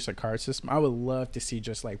introduce a card system, I would love to see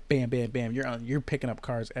just like bam, bam, bam. You're picking up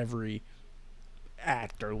cards every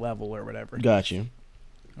act or level or whatever. Got you.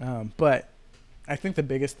 But I think the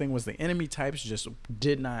biggest thing was the enemy types just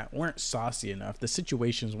weren't saucy enough. The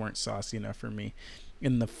situations weren't saucy enough for me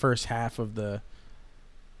in the first half of the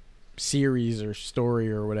series or story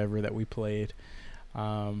or whatever that we played.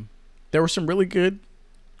 There were some really good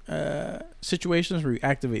situations where you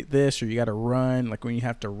activate this or you got to run, like when you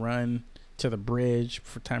have to run to the bridge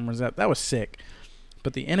before time runs out. That was sick.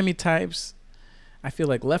 But the enemy types, I feel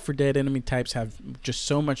like Left 4 Dead enemy types have just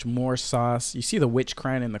so much more sauce. You see the witch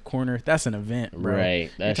crying in the corner. That's an event, bro. Right. You're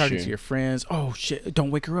That's talking true. to your friends. Oh, shit. Don't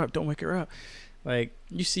wake her up. Don't wake her up. Like,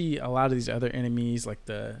 you see a lot of these other enemies, like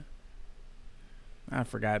I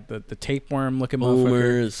forgot, the tapeworm looking motherfucker.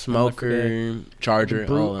 Boomer, Smoker,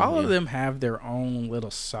 Charger. All of them have their own little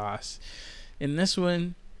sauce. In this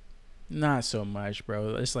one, not so much,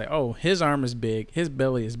 bro. It's like, oh, his arm is big. His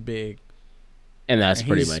belly is big. And that's And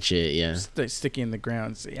pretty he's much it, yeah. Sticky in the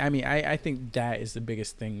ground. I mean, I think that is the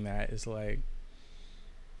biggest thing that is like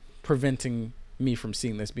preventing me from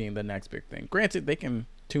seeing this being the next big thing. Granted, they can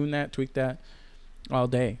tune that, tweak that all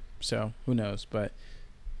day. So who knows? But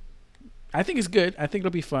I think it's good. I think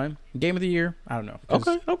it'll be fun. Game of the year? I don't know.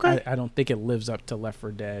 Okay. I don't think it lives up to Left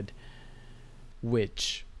 4 Dead,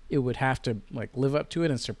 which it would have to like live up to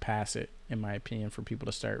it and surpass it, in my opinion, for people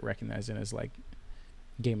to start recognizing it as like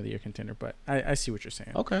Game of the Year contender. But I see what you're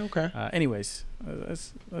saying. Okay. Anyways,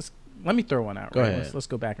 let me throw one out. Go ahead. Let's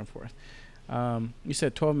go back and forth. You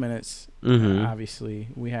said 12 minutes. Mm-hmm. Obviously,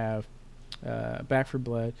 we have Back 4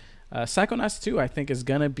 Blood. Psychonauts 2, I think, is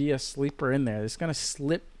gonna be a sleeper in there. It's gonna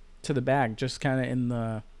slip to the bag, just kind of in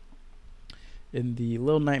the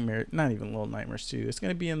Little Nightmare. Not even Little Nightmares 2. It's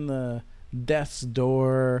gonna be in the Death's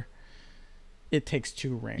Door. It Takes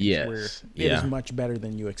Two range. Yes. Where it is much better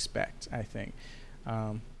than you expect, I think.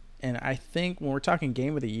 And I think when we're talking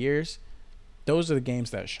Game of the Years, those are the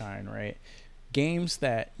games that shine, right? Games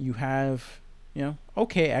that you have,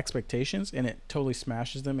 okay expectations, and it totally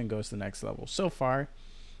smashes them and goes to the next level. So far,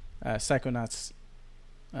 Psychonauts,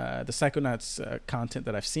 the Psychonauts content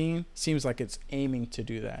that I've seen seems like it's aiming to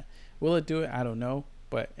do that. Will it do it? I don't know.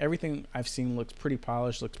 But everything I've seen looks pretty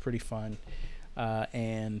polished, looks pretty fun.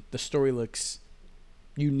 And the story looks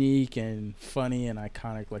unique and funny and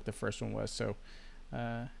iconic like the first one was. So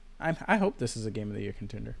I hope this is a Game of the Year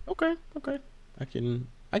contender. Okay. I can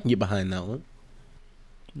get behind that one.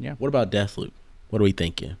 Yeah. What about Deathloop? What are we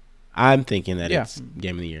thinking? I'm thinking that Yeah. it's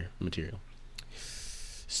Game of the Year material.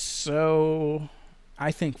 So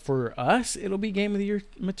I think for us it'll be Game of the Year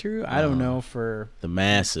material. I don't know for the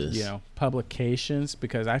masses. Publications,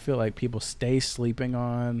 because I feel like people stay sleeping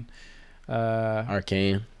on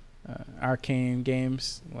Arcane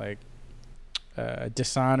games like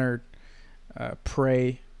Dishonored,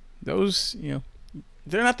 Prey. Those,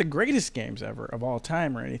 they're not the greatest games ever of all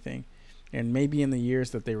time or anything. And maybe in the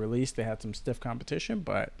years that they released, they had some stiff competition,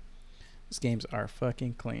 but these games are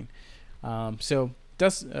fucking clean. So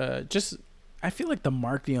I feel like the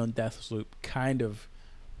marketing on Deathloop kind of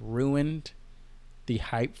ruined the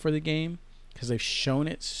hype for the game, because they've shown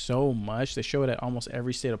it so much. They show it at almost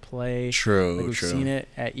every state of play. True. We've seen it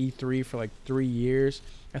at E3 for like 3 years.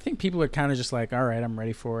 I think people are kind of just like, all right, I'm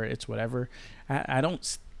ready for it. It's whatever. I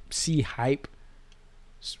don't see hype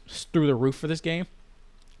through the roof for this game,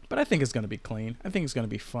 but I think it's going to be clean. I think it's going to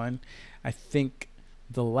be fun. I think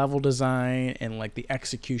the level design and like the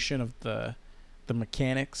execution of the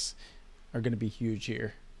mechanics are going to be huge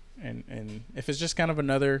here. And if it's just kind of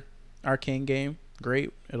another Arcane game,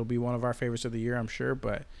 great. It'll be one of our favorites of the year, I'm sure,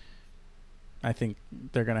 but I think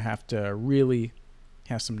they're going to have to really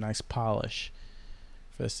have some nice polish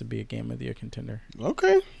for this to be a Game of the Year contender.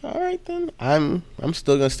 Okay. All right then. I'm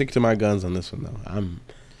still gonna stick to my guns on this one though.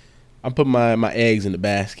 I'm putting my eggs in the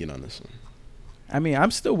basket on this one. I mean,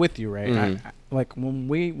 I'm still with you, right? Mm-hmm. I like when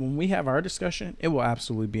we have our discussion, it will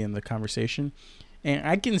absolutely be in the conversation, and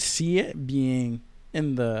I can see it being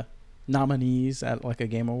in the nominees at like a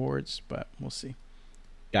Game Awards, but we'll see.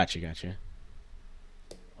 Gotcha. Do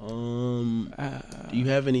you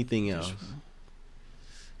have anything else?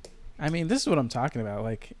 I mean, this is what I'm talking about.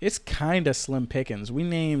 Like, it's kind of slim pickings. We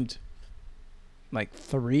named like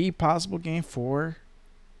 3 possible 4,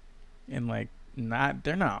 and like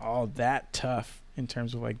they're not all that tough in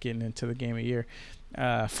terms of like getting into the game of the year.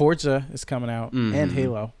 Forza is coming out and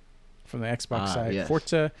Halo from the Xbox side. Yes.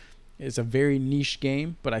 Forza is a very niche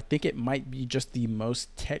game, but I think it might be just the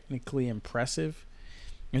most technically impressive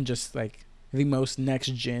and just like the most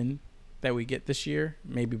next gen that we get this year,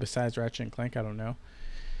 maybe besides Ratchet and Clank. I don't know.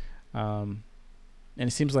 And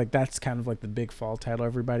it seems like that's kind of like the big fall title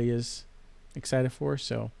everybody is excited for.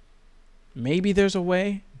 So maybe there's a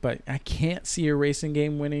way, but I can't see a racing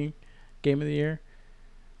game winning game of the year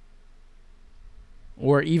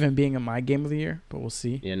or even being in my game of the year, but we'll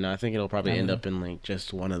see. Yeah, no, I think it'll probably end up in like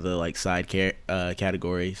just one of the like side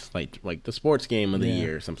categories, like the sports game of the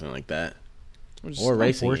year or something like that. Which or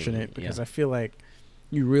racing. Unfortunate because I feel like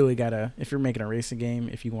you really gotta, if you're making a racing game,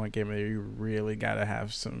 if you want game of the year, you really gotta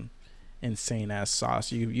have some insane ass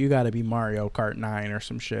sauce. You gotta be Mario Kart 9 or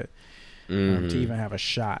some shit to even have a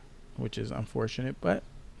shot, which is unfortunate, but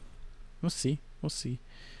we'll see. We'll see.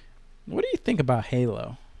 What do you think about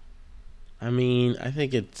Halo? I mean, I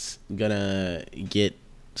think it's gonna get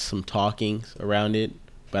some talkings around it,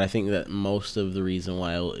 but I think that most of the reason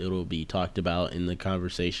why it'll be talked about in the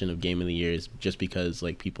conversation of Game of the Year is just because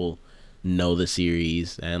like people know the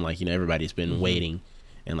series and like, you know, everybody's been waiting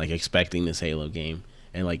and like expecting this Halo game,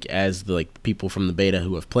 and like as the like people from the beta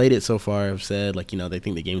who have played it so far have said, like, you know, they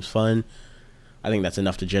think the game's fun. I think that's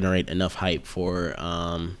enough to generate enough hype for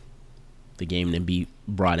the game to be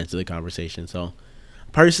brought into the conversation. So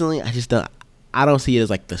personally, I don't see it as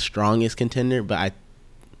like the strongest contender, but I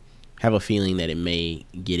have a feeling that it may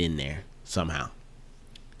get in there somehow.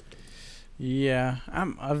 Yeah,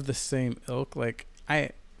 I'm of the same ilk. Like, I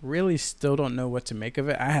really still don't know what to make of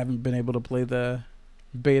it. I haven't been able to play the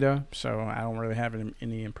beta, so I don't really have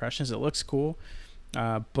any impressions. It looks cool,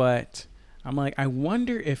 but I'm like, I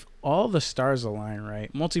wonder if all the stars align,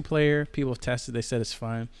 right? Multiplayer, people have tested, they said it's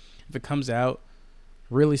fun. If it comes out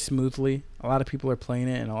really smoothly, a lot of people are playing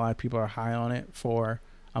it and a lot of people are high on it for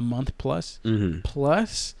a month plus.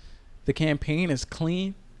 Plus, the campaign is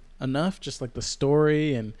clean enough, just like the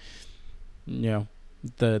story and, you know,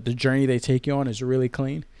 the journey they take you on is really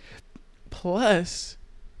clean. Plus,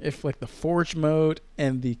 if like the Forge mode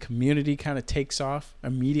and the community kind of takes off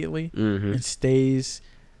immediately and stays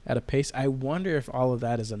at a pace, I wonder if all of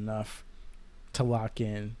that is enough to lock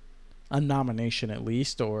in a nomination at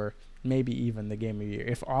least, or maybe even the game of the year,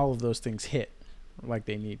 if all of those things hit like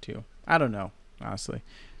they need to. I don't know, honestly.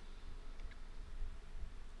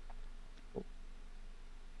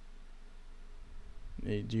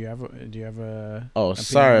 Do you have a Oh,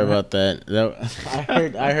 sorry about that.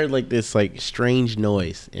 I heard like this like strange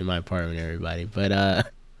noise in my apartment, everybody, but I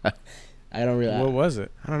don't really. What was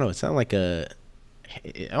it? I don't know.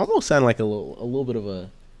 It almost sounded like a little bit of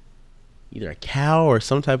either a cow or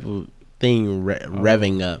some type of thing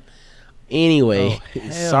revving up. Anyway,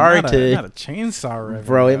 sorry not a chainsaw revving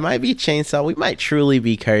bro. up. It might be chainsaw. We might truly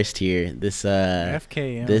be cursed here this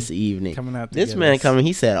FKM this evening. Coming out. This man coming.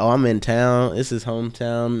 He said, "Oh, I'm in town. This is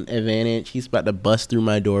hometown advantage." He's about to bust through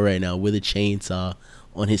my door right now with a chainsaw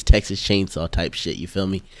on his Texas Chainsaw type shit. You feel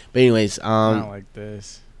me? But anyways, not like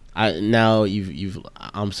this.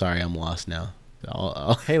 I'm sorry. I'm lost now.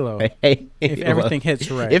 Halo. If everything hits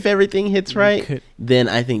right. If everything hits right, then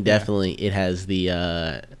I think definitely it has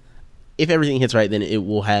the. If everything hits right, then it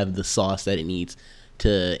will have the sauce that it needs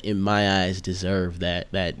to, in my eyes, deserve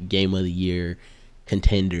that Game of the Year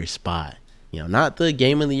contender spot. You know, not the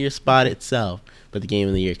Game of the Year spot itself, but the Game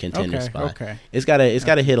of the Year contender spot. Okay. It's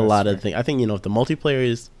gotta hit a lot of things. I think, you know, if the multiplayer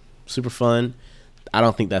is super fun, I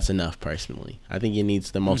don't think that's enough personally. I think it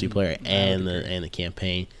needs the multiplayer and the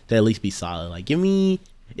campaign to at least be solid. Like, give me,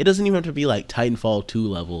 it doesn't even have to be like Titanfall 2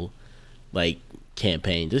 level, like,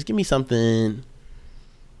 campaign. Just give me something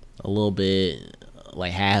a little bit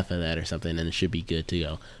like half of that or something, and it should be good to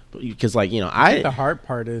go. Because, like, you know, I think the hard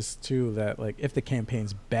part is too that, like, if the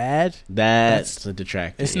campaign's bad, that's a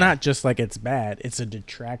detractor. It's not just like it's bad; it's a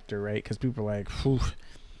detractor, right? Because people are like,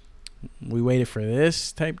 we waited for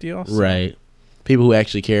this type deal, so. Right? People who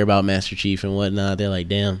actually care about Master Chief and whatnot, they're like,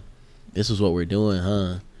 damn, this is what we're doing,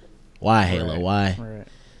 huh? Why Halo? Why? Right.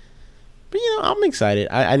 But, you know, I'm excited.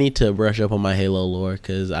 I need to brush up on my Halo lore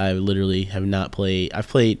because I literally have not played. I've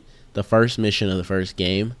played the first mission of the first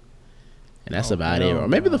game, and that's about it. Or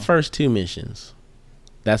maybe the first two missions.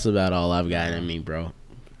 That's about all I've got in me, bro.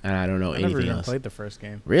 And I don't know anything else. I never even played the first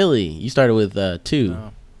game. Really? You started with 2,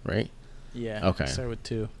 right? Yeah. Okay. I started with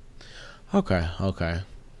 2. Okay.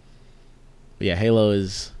 But yeah, Halo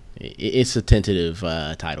is it's a tentative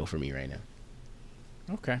title for me right now.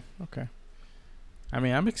 Okay. I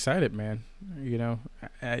mean, I'm excited, man. You know,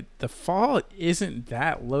 the fall isn't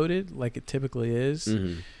that loaded like it typically is,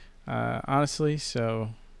 honestly. So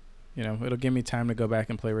it'll give me time to go back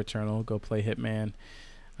and play Returnal, go play Hitman.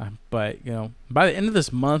 But by the end of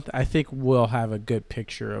this month, I think we'll have a good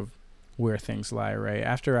picture of where things lie. Right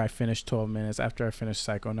after I finish 12 minutes, after I finish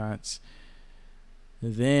Psychonauts,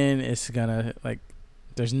 then it's gonna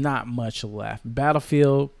there's not much left.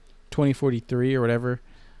 Battlefield 2043 or whatever.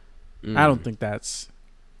 I don't think that's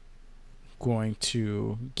going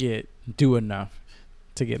to do enough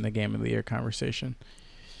to get in the Game of the Year conversation.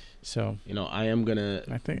 So I am gonna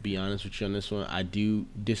be honest with you on this one. I do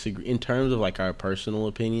disagree in terms of our personal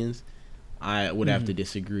opinions. I would have to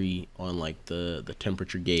disagree on the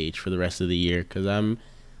temperature gauge for the rest of the year, because I'm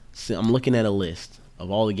looking at a list of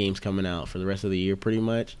all the games coming out for the rest of the year pretty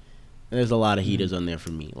much, and there's a lot of heaters on there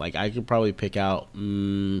for me. I could probably pick out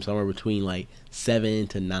somewhere between 7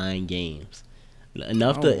 to 9 games,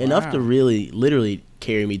 enough to really literally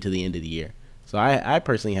carry me to the end of the year. So I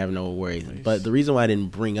personally have no worries. Nice. But the reason why I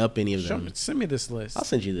didn't bring up any of them, send me this list. I'll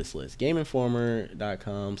send you this list.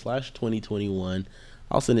 GameInformer.com/2021.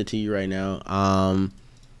 I'll send it to you right now.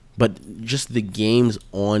 But just the games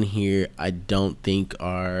on here, I don't think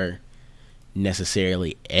are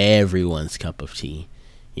necessarily everyone's cup of tea,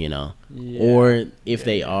 Yeah. Or if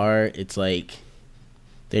they are, it's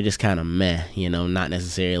they're just kind of meh, not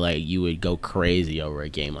necessarily you would go crazy over a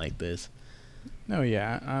game like this. No,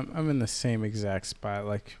 yeah, I'm in the same exact spot.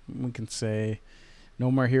 We can say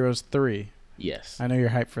No More Heroes 3. Yes. I know you're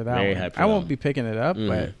hyped for that Very one. Hyped for I that won't one. be picking it up,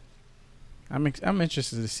 but I'm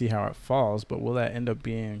interested to see how it falls. But will that end up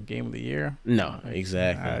being Game of the Year? No,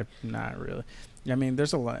 exactly. Not really. I mean,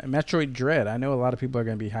 there's a lot. Metroid Dread. I know a lot of people are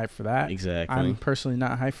going to be hyped for that. Exactly. I'm personally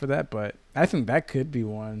not hyped for that, but I think that could be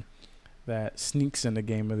one that sneaks into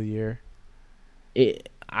Game of the Year.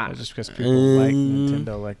 Just because people like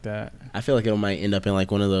Nintendo like that. I feel like it might end up in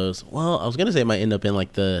one of those. Well, I was gonna say it might end up in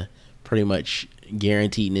the pretty much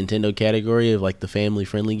guaranteed Nintendo category of the family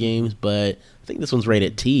friendly games, but I think this one's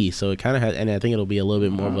rated T, so it kind of has, and I think it'll be a little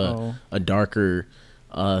bit more of a darker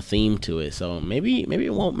theme to it. So maybe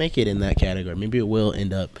it won't make it in that category. Maybe it will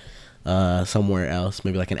end up somewhere else,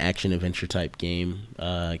 maybe an action adventure type game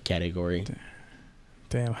category.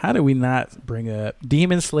 Damn, how do we not bring up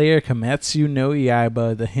Demon Slayer Kimetsu no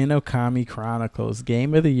Yaiba, the Hinokami Chronicles,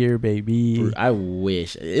 Game of the Year, baby? I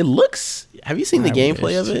wish. It looks... Have you seen the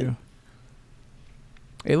gameplay of it?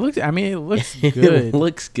 It looks good. It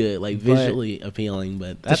looks good, visually appealing,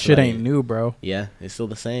 but that shit ain't new, bro. Yeah, it's still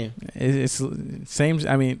the same. It's same.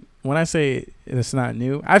 I mean, when I say it's not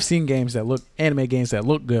new, I've seen anime games that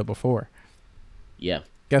look good before. Yeah.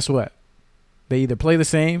 Guess what? They either play the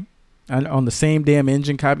same on the same damn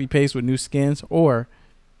engine, copy paste with new skins, or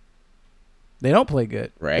they don't play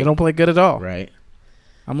good. Right. They don't play good at all. Right.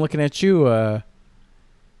 I'm looking at you,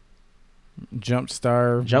 Jump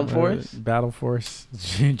Force, Battle Force,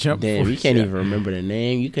 Jump Damn, Force. You can't even remember the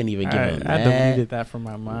name. You couldn't even give him that. I deleted that from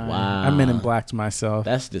my mind. Wow. I Men in Blacked myself.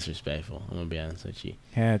 That's disrespectful. I'm gonna be honest with you.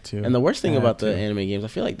 Had to. And the worst thing about the anime games, I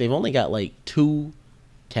feel like they've only got 2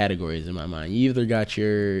 categories in my mind. You either got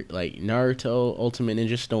your Naruto Ultimate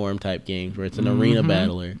Ninja Storm type games where it's an arena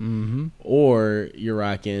battler, or you're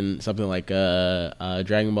rocking something like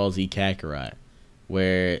Dragon Ball Z Kakarot,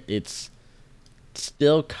 where it's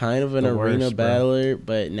still kind of an arena battler,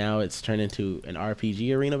 but now it's turned into an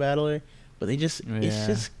RPG arena battler. But it just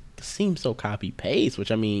seems so copy paste, which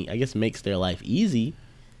I guess makes their life easy.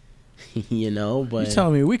 But you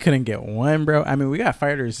telling me we couldn't get one, bro? I mean, we got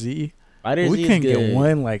Fighter Z. We couldn't get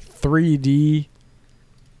one 3D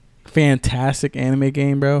fantastic anime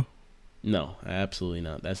game, bro. No, absolutely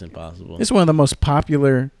not. That's impossible. It's one of the most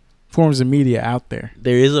popular forms of media out there.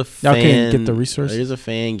 There is a fan. Y'all can't get the resources. There is a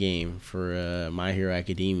fan game for My Hero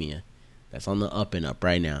Academia that's on the up and up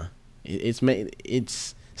right now.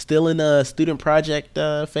 It's still in a student project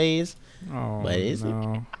phase, but it's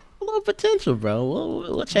a little potential, bro.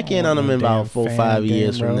 We'll check in on them in about 4-5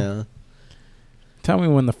 years from now. Tell me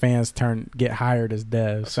when the fans get hired as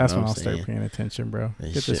devs. That's when I'll start paying attention, bro.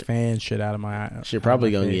 Get this fan shit out of my eye. Shit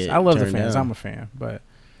probably gonna get. I love the turned fans. down. I'm a fan, but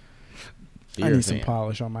I need some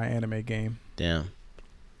polish on my anime game. Damn.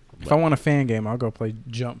 If I want a fan game, I'll go play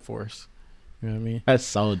Jump Force. You know what I mean? That's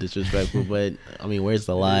so disrespectful, but where's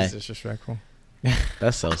the lie? It's disrespectful.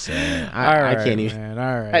 That's so sad. I can't even. Man,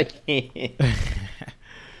 all right. I can't.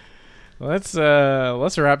 Let's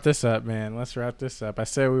wrap this up, man. Let's wrap this up. I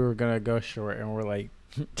said we were gonna go short, and we're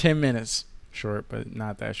 10 minutes short, but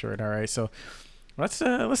not that short. All right, so let's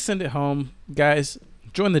send it home, guys.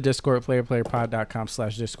 Join the Discord,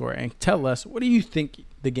 playerplayerpod.com/Discord, and tell us, what do you think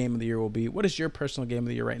the game of the year will be? What is your personal game of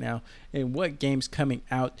the year right now? And what games coming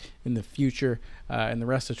out in the future, in the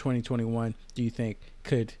rest of 2021, do you think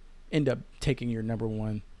could end up taking your number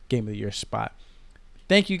one game of the year spot?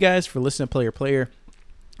 Thank you guys for listening to Player.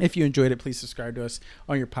 If you enjoyed it, please subscribe to us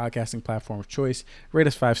on your podcasting platform of choice. Rate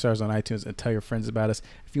us 5 stars on iTunes and tell your friends about us.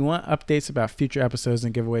 If you want updates about future episodes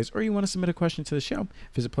and giveaways, or you want to submit a question to the show,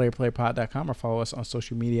 visit playerplayerpod.com or follow us on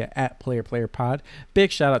social media at playerplayerpod.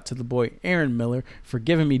 Big shout out to the boy Aaron Miller for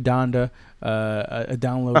giving me Donda, a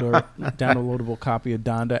downloadable copy of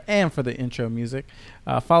Donda, and for the intro music.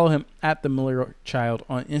 Follow him at the Miller Child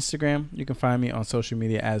on Instagram. You can find me on social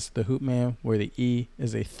media as the Hoop Man, where the E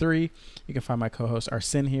is a 3. You can find my co-host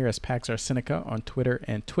Arsene here as Pax Arsenica on Twitter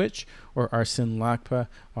and Twitch, or Arsene Lakpa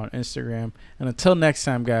on Instagram. And until next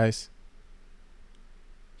time, guys,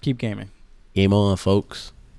 keep gaming. Game on, folks.